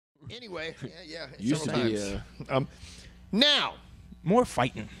Anyway, yeah. Used to be. Now, More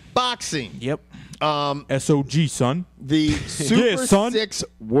fighting. boxing. Yep. SOG, son. The Super son. 6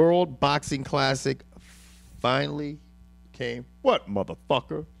 World Boxing Classic finally came. What,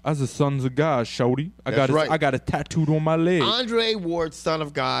 motherfucker? As the sons of God, shorty. That's right. I got it tattooed on my leg. Andre Ward, son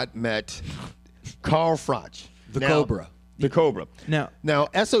of God, met Carl Froch. The Cobra. The Cobra. Now,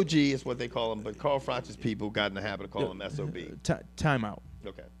 SOG is what they call him, but Carl Froch's people got in the habit of calling him SOB. time out.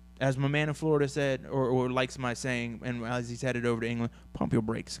 Okay. As my man in Florida said, or likes my saying, and as he's headed over to England, pump your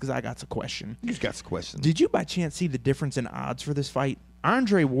brakes, because I got a question. He's got some questions. Did you by chance see the difference in odds for this fight?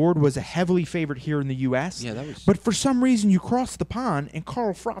 Andre Ward was a heavily favored here in the U.S. Yeah, that was. But for some reason, you crossed the pond, and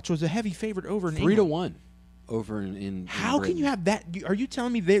Carl Froch was a heavy favorite over in 3 England. to 1 over in How can Britain. you have that? Are you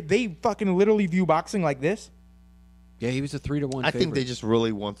telling me they fucking literally view boxing like this? Yeah, he was a 3 to 1 I favorite. think they just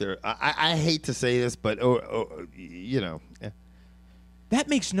really want their. I hate to say this, but That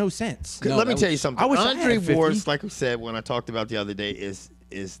makes no sense. No, let me that tell you was- something. I wish I Andre had 50. Ward, like we said when I talked about the other day, is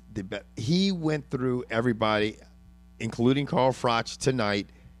the best. He went through everybody, including Carl Froch tonight,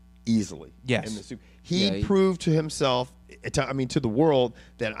 easily. Yes. In the he proved to himself, to the world,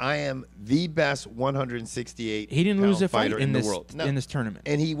 that I am the best 168. He didn't lose a fight fighter in the this world. No. in this tournament.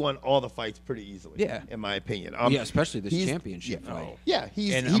 And he won all the fights pretty easily. Yeah. in my opinion. Yeah, especially this he's- championship fight. Yeah,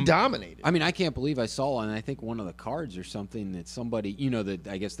 he And dominated. I mean, I can't believe I saw on, I think, one of the cards or something that somebody, that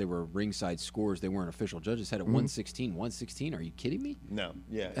I guess they were ringside scores. They weren't official judges. Had it 116. 116? Are you kidding me? No,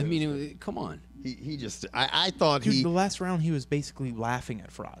 yeah. I mean, come on. He just. I thought Dude, the last round he was basically laughing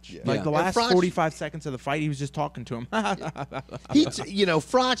at Froch. Yeah. Like Yeah. the And last Froch- 45 seconds of the fight, he was just talking to him.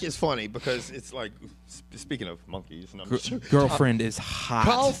 Froch is funny because it's like, speaking of monkeys, and I'm sure, Girlfriend is hot.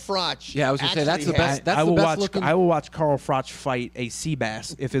 Carl Froch. Yeah, I was gonna say, that's the actually best- had- that's I the will best watch. looking- I will watch Carl Froch fight a sea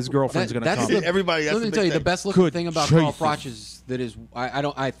bass if his girlfriend's going to That's come. the- Everybody, that's Let the me big tell you, the thing. best looking Good thing about Carl Jesus. Froch is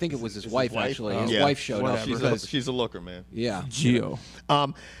that I think it was his wife, actually. His Yeah. wife showed up. Whatever. She's a looker, man. Yeah. Gio.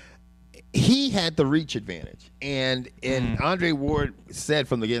 He had the reach advantage, and Andre Ward said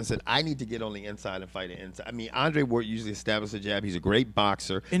from the beginning, said, "I need to get on the inside and fight the inside." I mean, Andre Ward usually establishes a jab. He's a great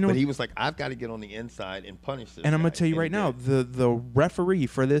boxer, but he was like, "I've got to get on the inside and punish this." And I'm going guy." to tell you And right he now, did. the referee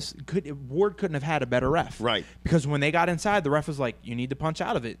for this Ward couldn't have had a better ref, Right. Because when they got inside, the ref was like, "You need to punch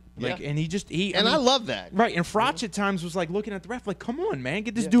out of it," like, Yeah. and I love that. right. And Froch at times was like looking at the ref, like, "Come on, man,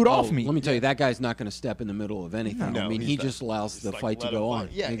 get this dude off me." Let me tell you, that guy's not going to step in the middle of anything. No, I mean, he's he not. just allows He's the like, fight to let go him on.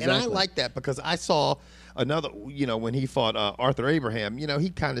 fight. Yeah, exactly. and I like that because I saw another, when he fought Arthur Abraham, he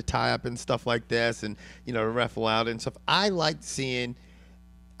kind of tie up and stuff like this, and the ref allowed it and stuff. I liked seeing.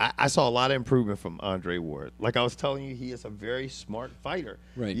 I saw a lot of improvement from Andre Ward. Like I was telling you, he is a very smart fighter.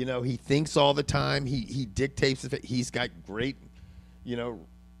 Right. He thinks all the time. He dictates. He's got great,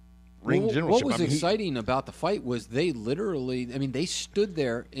 ring generalship. What was I mean, exciting about the fight was they literally, they stood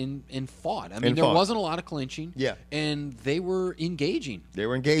there and fought. I mean, And there fought. wasn't a lot of clinching. Yeah. And they were engaging. They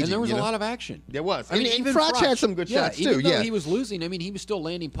were engaging. And there was a lot of action. There was. I mean, and even Froch had some good shots too. Even though Yeah. he was losing, he was still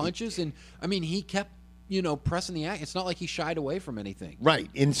landing punches, and he kept, pressing the act. It's not like he shied away from anything. Right.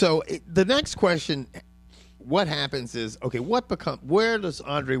 And so the next question, what happens is, okay, where does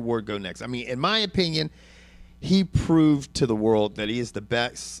Andre Ward go next? I mean, in my opinion, he proved to the world that he is the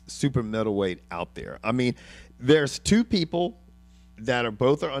best super middleweight out there. I mean, there's two people that are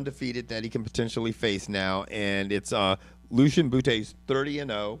both undefeated that he can potentially face now, and it's Lucian Bute's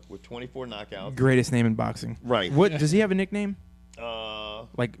 30-0 with 24 knockouts. Greatest name in boxing. Right. What does he have a nickname?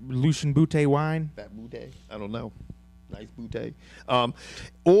 Like Lucian Bute Wine? Fat Bute? I don't know. Nice Bute.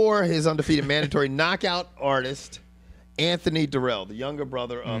 Or his undefeated mandatory knockout artist, Anthony Durrell, the younger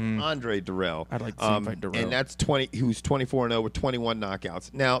brother of Andre Durrell. I'd like to see him fight Durrell. And that's who's 24-0 with 21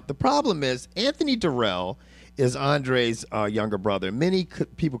 knockouts. Now, the problem is Anthony Durrell is Andre's younger brother. Many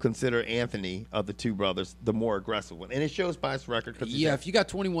people consider Anthony, of the two brothers, the more aggressive one. And it shows by his record. Yeah, if you got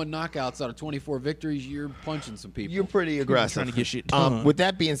 21 knockouts out of 24 victories, you're punching some people. You're pretty aggressive. Trying to get shit done. With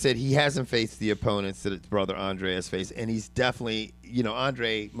that being said, he hasn't faced the opponents that his brother Andre has faced, and he's definitely,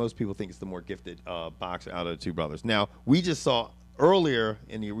 Andre, most people think is the more gifted boxer out of the two brothers. Now, we just saw earlier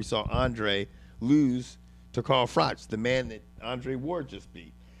in the year, we saw Andre lose to Carl Froch, the man that Andre Ward just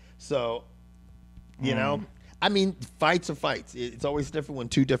beat. So, fights are fights. It's always different when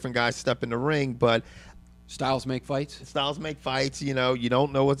two different guys step in the ring, but Styles make fights. styles make fights. You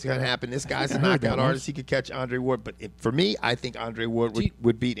don't know what's going to happen. This guy's a knockout artist. He could catch Andre Ward. But for me, I think Andre Ward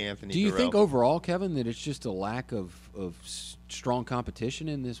would beat Anthony Do you Durrell. think overall, Kevin, that it's just a lack of strong competition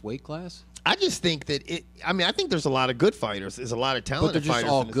in this weight class? I just think that I think there's a lot of good fighters. There's a lot of But talented they're just fighters.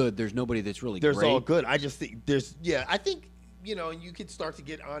 all in this. good. There's nobody that's really There's great. all good. I just think I think and you could start to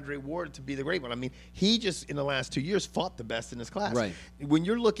get Andre Ward to be the great one. I mean, he just in the last 2 years fought the best in his class. Right. When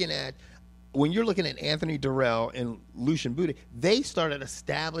you're looking at Anthony Durrell and Lucian Bute, they started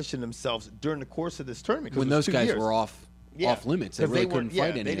establishing themselves during the course of this tournament. When those guys were off limits, they really couldn't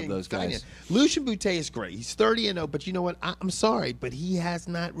fight any of those guys. Lucian Bute is great. He's 30-0, but you know what? I'm sorry, but he has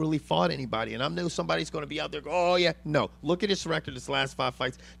not really fought anybody. And I know somebody's going to be out there go, oh, yeah. No, look at his record, his last 5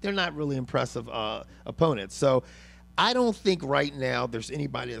 fights. They're not really impressive opponents. So I don't think right now there's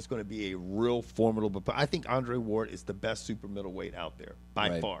anybody that's going to be a real formidable. I think Andre Ward is the best super middleweight out there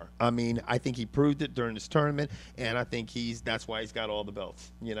by far. I mean, I think he proved it during this tournament, and I think that's why he's got all the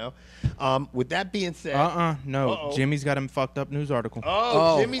belts. With that being said, no, Jimmy's got him fucked up news article.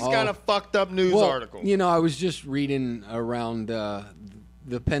 Jimmy's got a fucked up news article. I was just reading around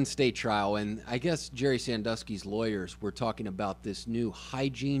the Penn State trial, and I guess Jerry Sandusky's lawyers were talking about this new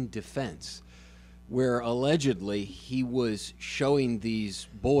hygiene defense, where allegedly he was showing these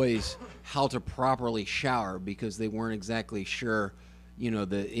boys how to properly shower because they weren't exactly sure,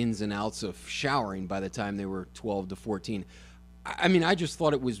 the ins and outs of showering by the time they were 12 to 14. I mean, I just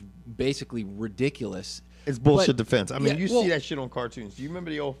thought it was basically ridiculous. It's bullshit defense. I mean, you see that shit on cartoons. Do you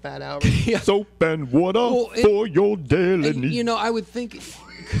remember the old Fat Albert? Yeah. Soap and water for your daily needs. I would think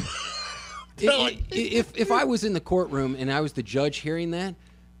if I was in the courtroom and I was the judge hearing that,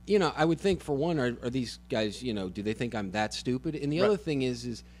 I would think, for one, are these guys, do they think I'm that stupid? And the other thing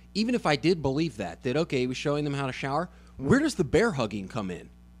is even if I did believe that, okay, he was showing them how to shower, where does the bear hugging come in?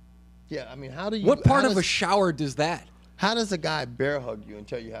 Yeah, I mean, how do you... What part of a shower does that? How does a guy bear hug you and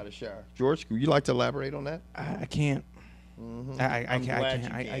tell you how to shower? George, would you like to elaborate on that? I can't. Mm-hmm.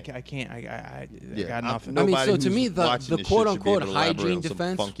 I can't. I got nothing. I mean, so to me, the quote-unquote hygiene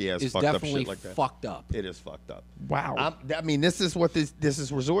defense is definitely fucked up. It is fucked up. Wow. I mean, this is what this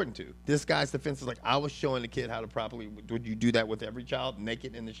is resorting to. This guy's defense is like, I was showing the kid how to properly. Would you do that with every child,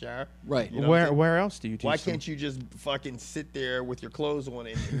 naked in the shower? Right. Where else do you teach Why them? can't you just fucking sit there with your clothes on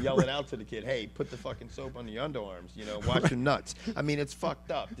and yell it out to the kid? Hey, put the fucking soap on your underarms. Wash your nuts. I mean, it's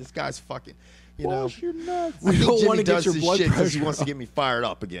fucked up. This guy's fucking. Wash your nuts. I think don't want Jimmy to get does your this blood shit because he pressure wants to up. get me fired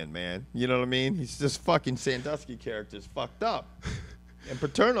up again, man. You know what I mean? He's just fucking Sandusky character's fucked up. And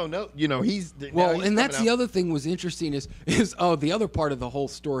Paterno, he's and that's coming the out. other thing was interesting is the other part of the whole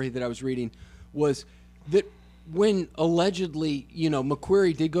story that I was reading was that when allegedly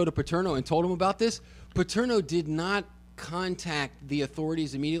McQuarrie did go to Paterno and told him about this, Paterno did not contact the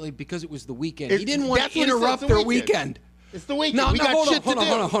authorities immediately because it was the weekend. He didn't want to interrupt their weekend. It's the weekend. No, we got shit to do.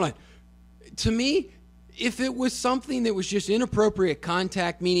 Hold on. To me, if it was something that was just inappropriate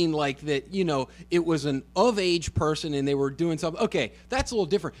contact, meaning like that, it was an of-age person and they were doing something, okay, that's a little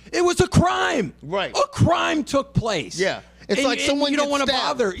different. It was a crime. Right. A crime took place. Yeah. It's like someone you don't want to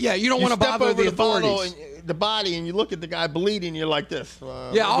bother. Yeah, you don't want to bother the authorities. The body, and you look at the guy bleeding, and you're like this.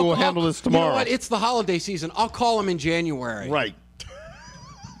 I'll handle this tomorrow. You know what? It's the holiday season. I'll call him in January. Right.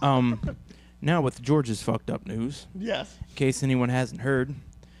 Now with George's fucked up news. Yes. In case anyone hasn't heard,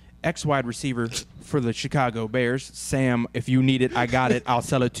 ex-wide receiver for the Chicago Bears, Sam, if you need it, I got it. I'll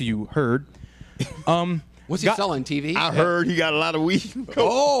sell it to you. Heard. What's he selling, TV? I heard he got a lot of weed.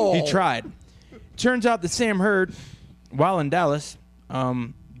 He tried. Turns out that Sam Hurd, while in Dallas,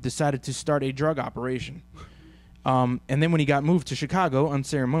 decided to start a drug operation. And then when he got moved to Chicago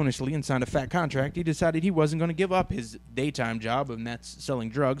unceremoniously and signed a fat contract, he decided he wasn't going to give up his daytime job, and that's selling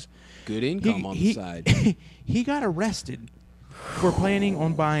drugs. Good income on the side. He got arrested for planning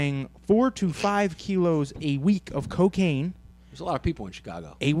on buying 4 to 5 kilos a week of cocaine. There's a lot of people in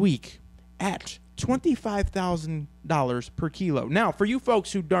Chicago. A week at $25,000 per kilo. Now, for you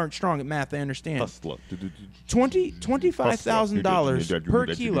folks who aren't strong at math, I understand. $25,000 per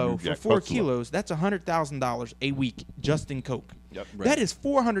kilo for 4 kilos, that's $100,000 a week just in coke. Yep. Right. That is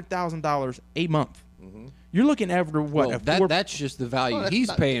 $400,000 a month. Mm-hmm. You're looking at what? That's just the value he's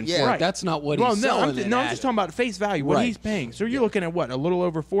paying for it. Right. That's not what he's selling. I'm just talking about face value, what he's paying. So you're looking at what? A little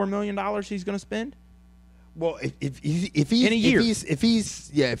over $4 million he's going to spend? Well, if he's in a year, if he's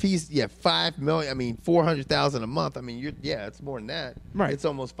 5 million, I mean 400,000 a month. I mean, it's more than that. Right. It's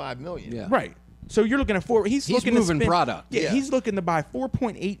almost 5 million. Yeah. Right. So you're looking at He's looking moving to spend, product. Yeah, he's looking to buy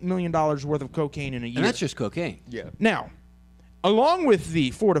 $4.8 million worth of cocaine in a year. And that's just cocaine. Yeah. Now, along with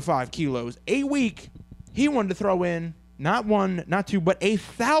the 4 to 5 kilos a week, he wanted to throw in not 1, not 2, but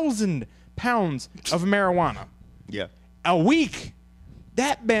 1,000 pounds of marijuana. Yeah. A week.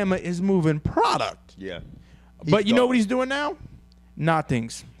 That Bama is moving product. Yeah. But you know what he's doing now?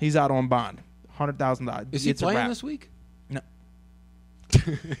 Nothings. He's out on bond. $100,000. Is he It's a playing wrap. this week? No.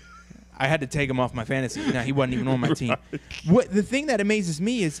 I had to take him off my fantasy. No, he wasn't even on my team. What the thing that amazes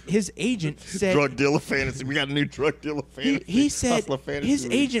me is his agent said drug dealer fantasy. We got a new drug dealer fantasy. he said Hustler fantasy his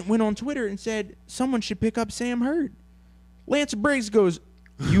league. agent went on Twitter and said someone should pick up Sam Hurd. Lance Briggs goes,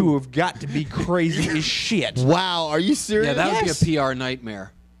 "You have got to be crazy as shit." Wow, are you serious? Yeah, that Yes. would be a PR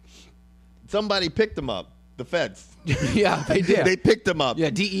nightmare. Somebody picked him up. The feds. Yeah, they did. They picked him up. Yeah,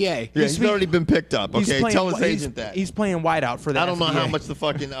 DEA. Yeah, he's He's- already been picked up. He's Okay, playing- tell his he's- agent that. He's playing whiteout for that. I don't know how FDA. much the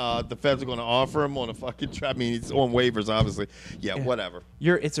fucking the feds are going to offer him on a fucking trap. I mean, it's on waivers, obviously. Yeah, whatever.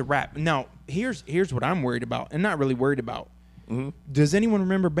 It's a wrap. Now, here's what I'm worried about, and not really worried about. Mm-hmm. Does anyone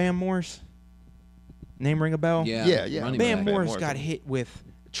remember Bam Morris? Name ring a bell? Yeah, Yeah. running Bam back. Morris Morris. got hit with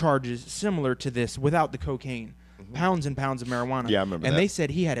charges similar to this without the cocaine, pounds and pounds of marijuana. Yeah, I remember And that. they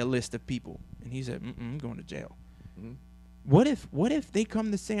said he had a list of people, and he said, I'm going to jail. Mm-hmm. What if they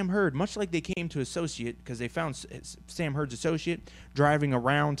come to Sam Hurd, much like they came to Associate, because they found Sam Hurd's associate driving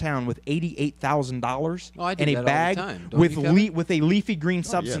around town with $88,000 Oh, I do in that a all the bag time, don't with you, Kevin? with a leafy green yeah,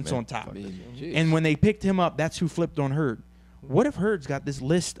 substance man. on top. I mean, geez. And when they picked him up, that's who flipped on Hurd. What if Hurd's got this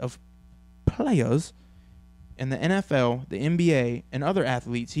list of players in the NFL, the NBA, and other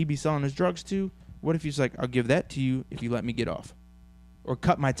athletes he'd be selling his drugs to? What if he's like, I'll give that to you if you let me get off, or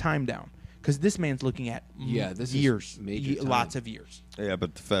cut my time down? Because this man's looking at this is years, major time. lots of years. Yeah,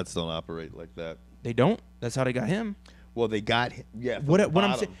 but the feds don't operate like that. They don't. That's how they got him. Well, they got him. Yeah. from What the I'm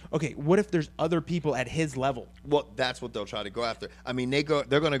bottom. saying? Okay, what if there's other people at his level? Well, that's what they'll try to go after. I mean, they're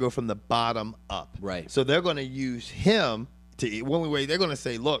going to go from the bottom up. Right. So they're going to use him to. Only way they're going to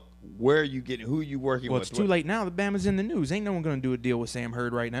say, look, where are you getting? Who are you working Well, with? it's too late now. The Bama's in the news. Ain't no one going to do a deal with Sam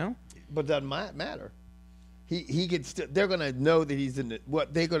Hurd right now. But doesn't matter. He gets. They're going to know that he's in the.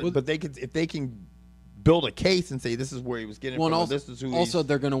 What they going. Well, But they can if they can build a case and say this is where he was getting Well, from. and or this is who. also he's,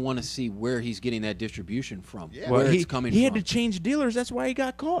 they're going to want to see where he's getting that distribution from, Yeah. where he, it's coming he from. had to change dealers. That's why he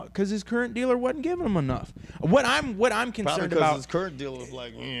got caught, because his current dealer wasn't giving him enough. What I'm probably concerned because about, his current dealer was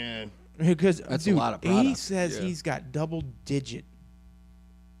like, yeah. because That's a dude, lot of he product. says Yeah. he's got double-digit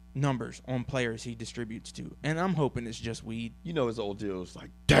numbers on players he distributes to, and I'm hoping it's just weed. You know his old dealer was like,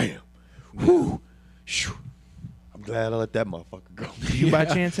 damn. Whew. Shoo. I'm glad I let that motherfucker go. Do you by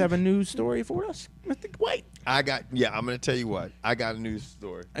chance have a news story for us, Mr. White? I'm going to tell you what. I got a news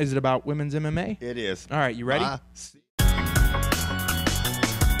story. Is it about women's MMA? It is. All right, you ready? See